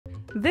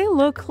They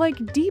look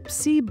like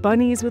deep-sea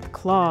bunnies with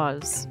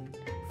claws.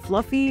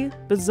 Fluffy,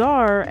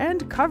 bizarre,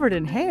 and covered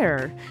in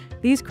hair,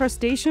 these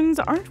crustaceans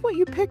aren't what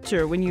you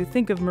picture when you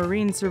think of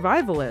marine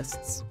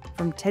survivalists.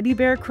 From teddy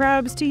bear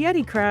crabs to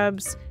Yeti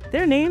crabs,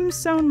 their names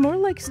sound more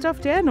like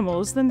stuffed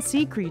animals than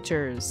sea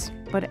creatures.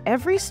 But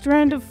every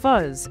strand of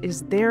fuzz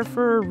is there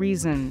for a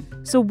reason.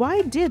 So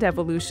why did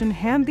evolution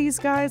hand these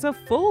guys a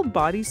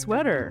full-body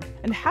sweater?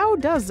 And how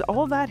does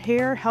all that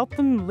hair help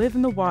them live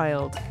in the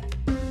wild?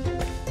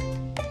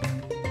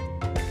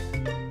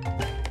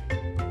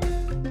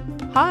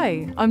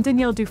 Hi, I'm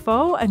Danielle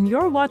Dufault, and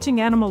you're watching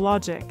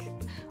Animalogic.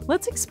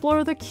 Let's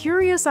explore the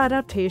curious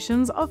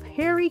adaptations of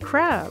hairy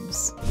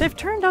crabs. They've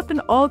turned up in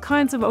all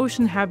kinds of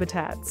ocean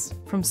habitats,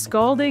 from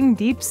scalding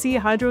deep-sea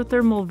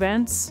hydrothermal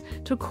vents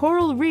to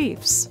coral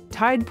reefs,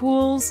 tide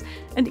pools,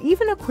 and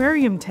even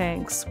aquarium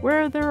tanks,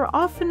 where they're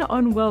often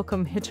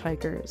unwelcome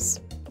hitchhikers.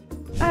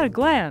 At a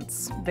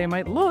glance, they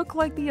might look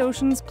like the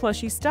ocean's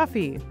plushy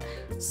stuffy.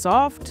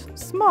 Soft,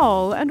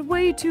 small, and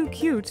way too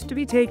cute to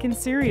be taken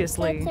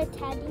seriously. It's a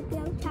teddy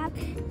bear crab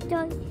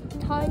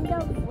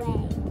turned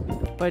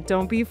away. But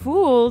don't be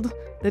fooled.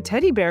 The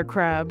teddy bear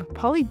crab,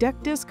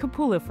 Polydectus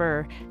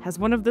copulifer, has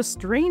one of the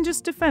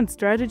strangest defense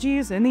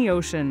strategies in the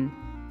ocean.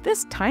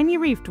 This tiny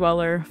reef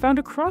dweller, found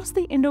across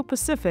the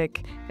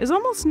Indo-Pacific, is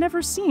almost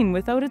never seen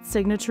without its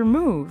signature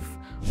move,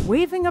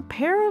 waving a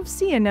pair of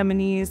sea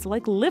anemones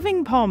like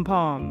living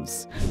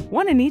pom-poms,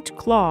 one in each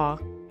claw.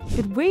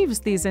 It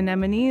waves these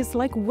anemones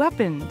like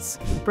weapons,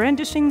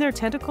 brandishing their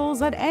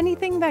tentacles at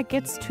anything that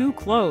gets too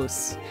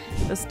close.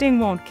 The sting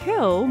won't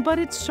kill, but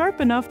it's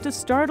sharp enough to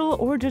startle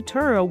or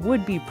deter a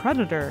would-be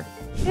predator.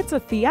 It's a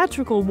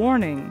theatrical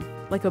warning,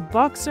 like a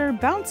boxer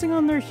bouncing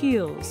on their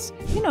heels.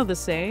 You know the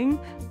saying,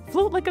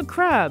 float like a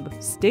crab,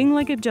 sting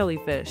like a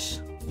jellyfish.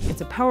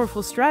 It's a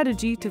powerful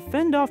strategy to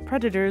fend off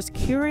predators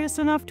curious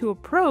enough to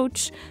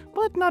approach,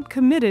 but not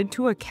committed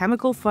to a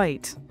chemical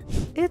fight.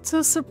 It's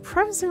a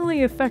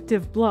surprisingly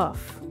effective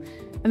bluff,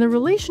 and the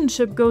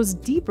relationship goes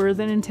deeper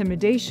than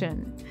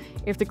intimidation.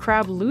 If the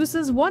crab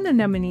loses one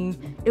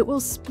anemone, it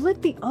will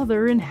split the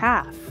other in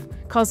half,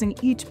 causing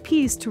each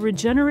piece to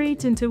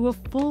regenerate into a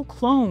full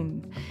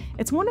clone.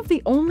 It's one of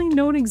the only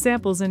known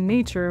examples in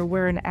nature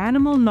where an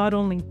animal not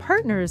only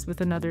partners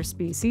with another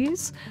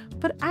species,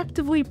 but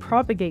actively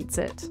propagates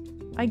it.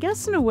 I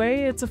guess in a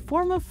way it's a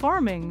form of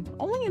farming,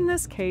 only in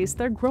this case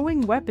they're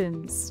growing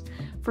weapons.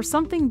 For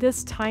something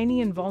this tiny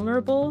and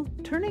vulnerable,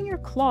 turning your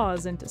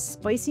claws into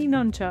spicy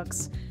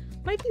nunchucks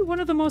might be one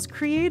of the most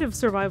creative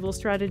survival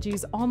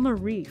strategies on the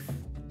reef.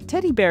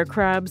 Teddy bear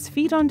crabs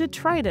feed on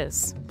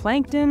detritus,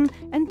 plankton,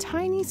 and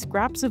tiny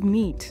scraps of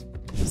meat,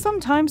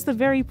 sometimes the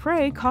very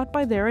prey caught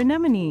by their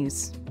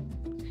anemones.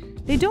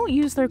 They don't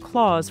use their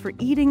claws for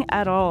eating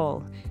at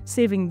all,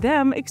 saving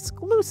them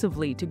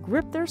exclusively to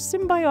grip their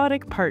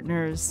symbiotic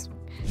partners.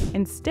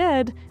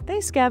 Instead, they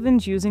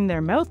scavenge using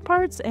their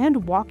mouthparts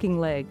and walking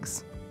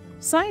legs.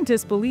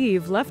 Scientists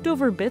believe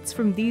leftover bits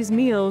from these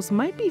meals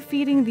might be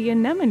feeding the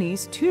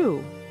anemones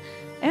too.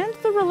 And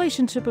the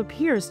relationship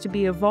appears to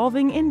be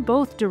evolving in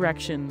both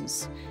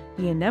directions.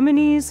 The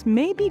anemones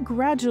may be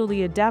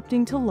gradually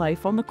adapting to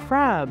life on the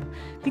crab,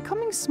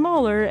 becoming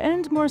smaller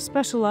and more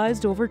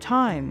specialized over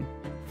time.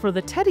 For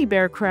the teddy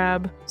bear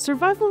crab,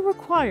 survival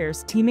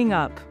requires teaming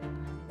up.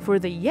 For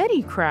the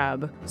Yeti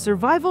crab,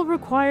 survival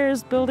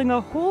requires building a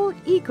whole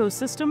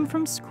ecosystem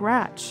from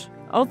scratch.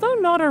 Although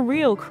not a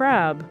real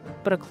crab,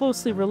 but a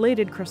closely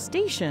related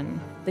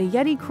crustacean, the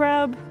Yeti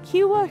crab,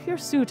 Kiwa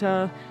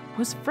hirsuta,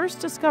 was first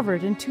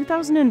discovered in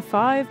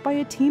 2005 by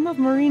a team of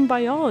marine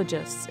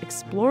biologists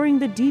exploring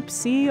the deep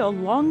sea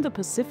along the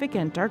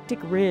Pacific-Antarctic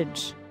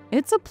ridge.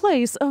 It's a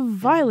place of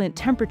violent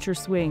temperature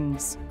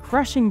swings,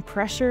 crushing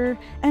pressure,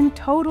 and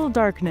total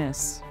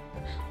darkness.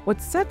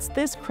 What sets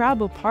this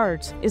crab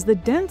apart is the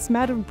dense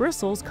mat of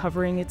bristles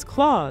covering its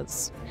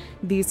claws.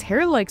 These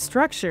hair-like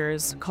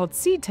structures, called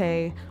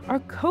setae, are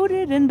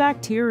coated in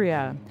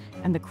bacteria,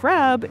 and the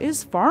crab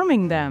is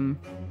farming them.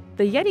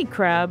 The Yeti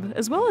crab,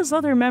 as well as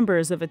other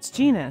members of its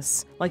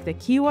genus, like the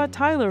Kiwa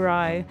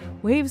tyleri,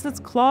 waves its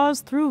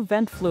claws through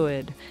vent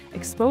fluid,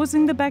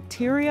 exposing the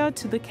bacteria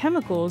to the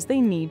chemicals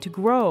they need to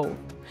grow.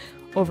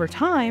 Over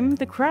time,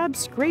 the crab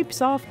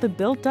scrapes off the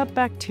built-up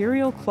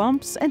bacterial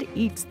clumps and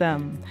eats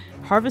them,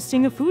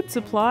 harvesting a food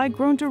supply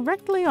grown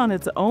directly on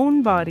its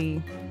own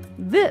body.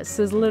 This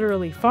is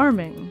literally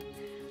farming.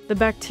 The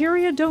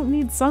bacteria don't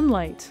need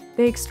sunlight.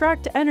 They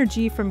extract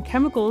energy from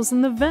chemicals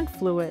in the vent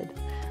fluid.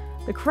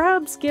 The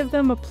crabs give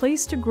them a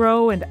place to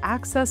grow and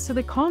access to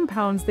the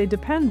compounds they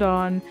depend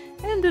on,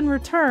 and in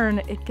return,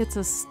 it gets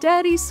a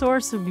steady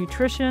source of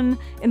nutrition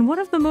in one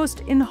of the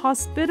most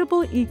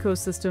inhospitable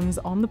ecosystems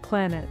on the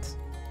planet.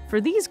 For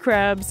these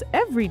crabs,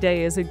 every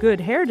day is a good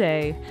hair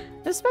day,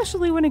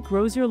 especially when it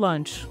grows your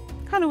lunch.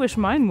 Kinda wish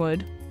mine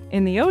would.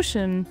 In the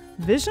ocean,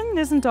 vision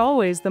isn't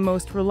always the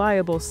most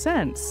reliable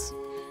sense.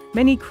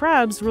 Many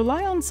crabs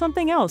rely on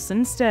something else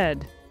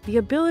instead, the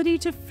ability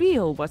to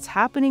feel what's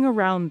happening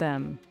around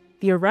them.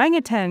 The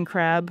orangutan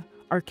crab,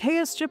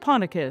 Archaeus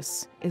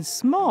japonicus, is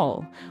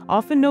small,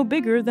 often no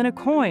bigger than a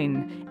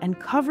coin, and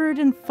covered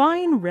in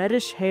fine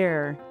reddish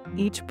hair.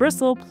 Each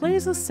bristle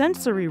plays a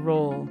sensory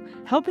role,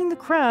 helping the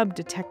crab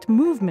detect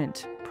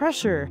movement,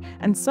 pressure,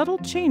 and subtle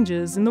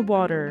changes in the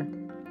water.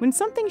 When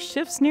something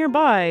shifts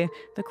nearby,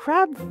 the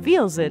crab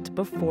feels it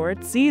before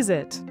it sees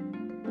it.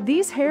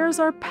 These hairs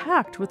are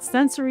packed with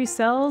sensory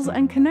cells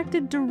and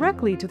connected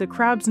directly to the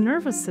crab's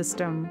nervous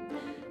system.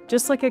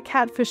 Just like a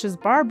catfish's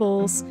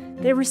barbels,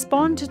 they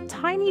respond to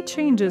tiny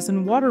changes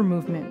in water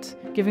movement,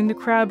 giving the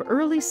crab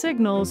early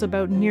signals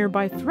about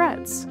nearby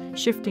threats,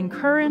 shifting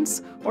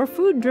currents, or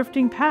food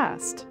drifting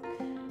past.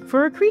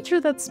 For a creature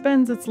that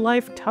spends its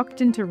life tucked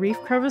into reef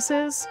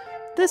crevices,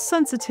 this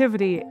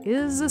sensitivity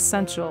is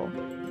essential.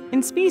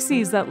 In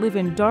species that live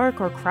in dark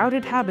or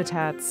crowded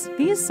habitats,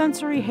 these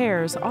sensory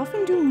hairs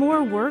often do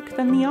more work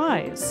than the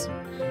eyes.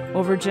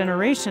 Over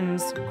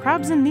generations,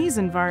 crabs in these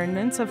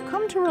environments have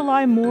come to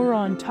rely more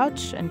on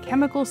touch and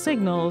chemical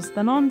signals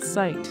than on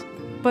sight.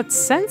 But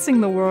sensing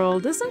the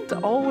world isn't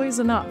always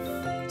enough.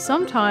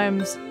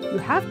 Sometimes you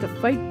have to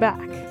fight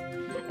back.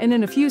 And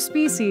in a few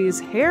species,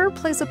 hair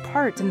plays a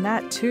part in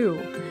that too.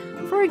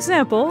 For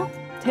example,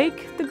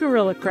 take the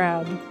gorilla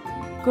crab.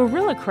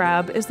 Gorilla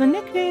crab is the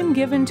nickname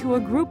given to a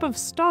group of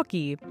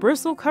stocky,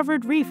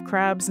 bristle-covered reef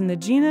crabs in the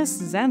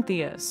genus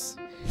Xanthias.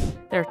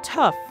 They're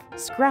tough,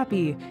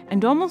 scrappy,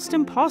 and almost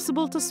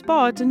impossible to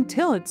spot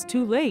until it's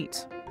too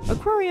late.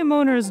 Aquarium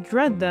owners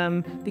dread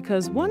them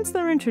because once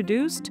they're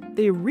introduced,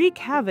 they wreak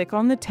havoc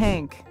on the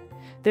tank.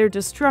 They're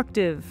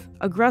destructive,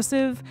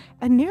 aggressive,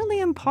 and nearly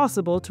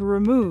impossible to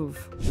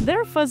remove.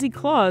 Their fuzzy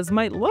claws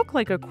might look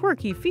like a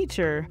quirky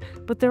feature,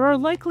 but there are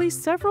likely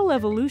several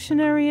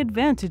evolutionary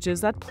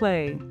advantages at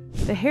play.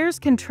 The hairs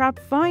can trap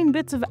fine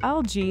bits of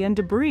algae and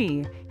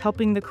debris,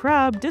 helping the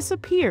crab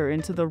disappear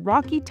into the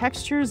rocky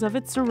textures of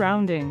its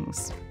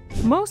surroundings.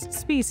 Most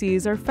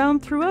species are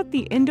found throughout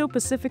the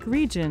Indo-Pacific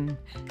region,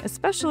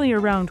 especially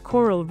around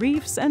coral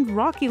reefs and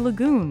rocky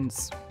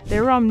lagoons.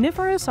 They're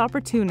omnivorous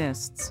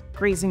opportunists,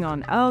 grazing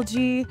on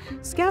algae,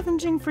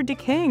 scavenging for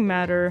decaying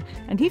matter,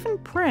 and even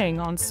preying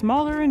on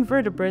smaller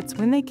invertebrates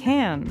when they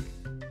can.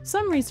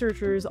 Some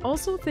researchers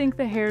also think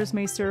the hairs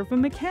may serve a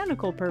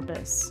mechanical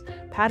purpose,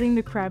 padding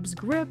the crab's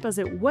grip as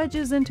it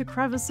wedges into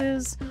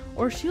crevices,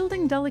 or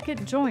shielding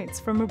delicate joints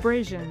from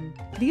abrasion.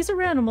 These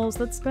are animals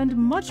that spend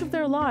much of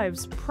their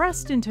lives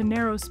pressed into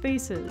narrow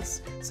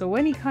spaces, so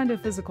any kind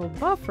of physical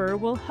buffer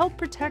will help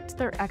protect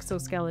their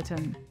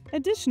exoskeleton.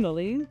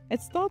 Additionally,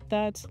 it's thought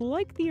that,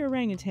 like the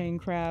orangutan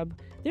crab,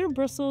 their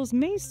bristles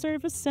may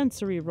serve a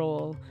sensory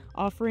role,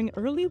 offering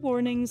early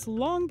warnings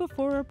long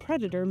before a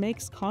predator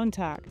makes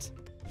contact.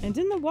 And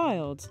in the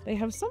wild, they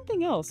have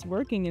something else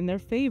working in their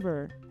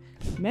favor.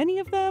 Many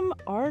of them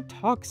are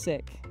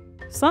toxic.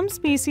 Some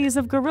species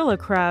of gorilla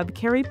crab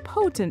carry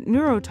potent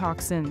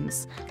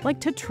neurotoxins,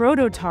 like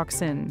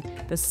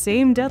tetrodotoxin, the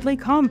same deadly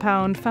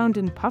compound found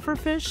in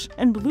pufferfish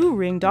and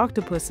blue-ringed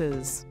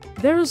octopuses.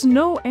 There's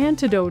no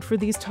antidote for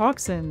these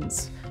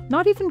toxins.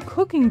 Not even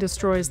cooking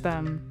destroys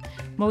them.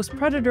 Most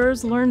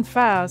predators learn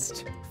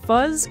fast.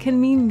 Fuzz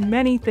can mean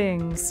many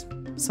things.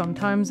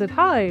 Sometimes it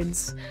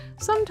hides,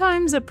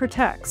 sometimes it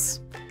protects,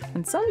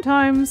 and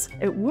sometimes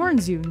it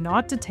warns you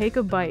not to take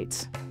a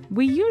bite.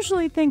 We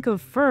usually think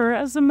of fur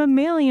as a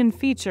mammalian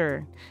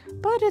feature,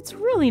 but it's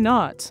really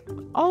not.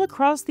 All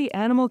across the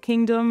animal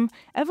kingdom,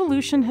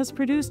 evolution has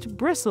produced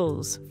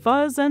bristles,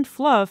 fuzz, and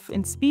fluff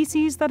in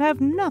species that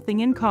have nothing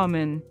in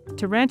common.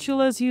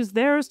 Tarantulas use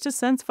theirs to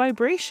sense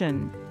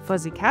vibration.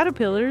 Fuzzy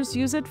caterpillars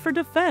use it for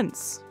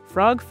defense.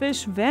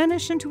 Frogfish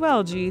vanish into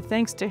algae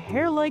thanks to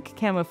hair-like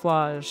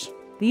camouflage.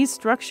 These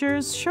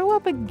structures show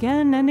up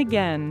again and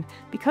again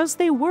because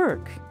they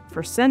work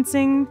for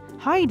sensing,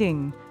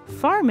 hiding,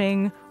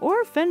 farming,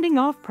 or fending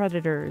off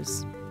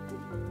predators.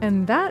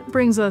 And that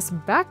brings us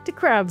back to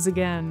crabs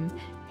again.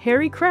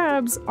 Hairy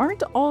crabs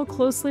aren't all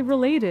closely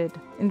related.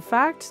 In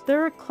fact,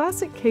 they're a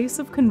classic case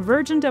of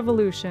convergent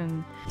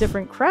evolution.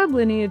 Different crab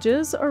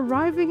lineages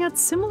arriving at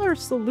similar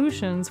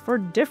solutions for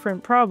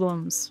different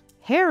problems.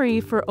 Hairy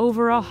for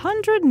over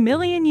 100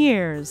 million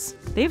years,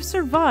 they've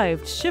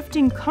survived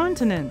shifting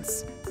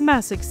continents,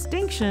 mass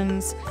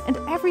extinctions, and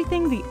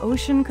everything the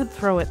ocean could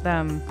throw at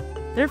them.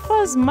 Their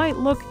fuzz might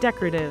look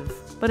decorative,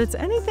 but it's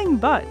anything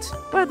but.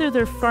 Whether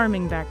they're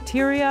farming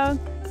bacteria,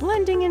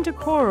 blending into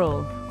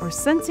coral, or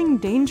sensing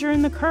danger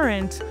in the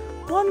current,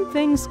 one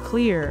thing's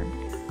clear.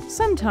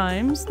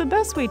 Sometimes the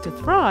best way to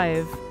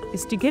thrive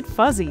is to get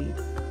fuzzy.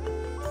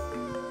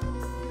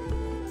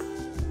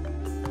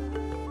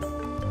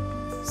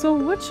 So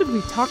what should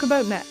we talk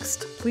about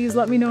next? Please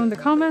let me know in the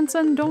comments,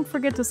 and don't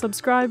forget to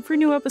subscribe for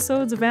new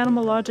episodes of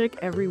Animalogic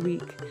every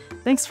week.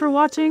 Thanks for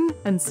watching,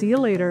 and see you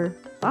later.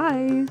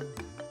 Bye!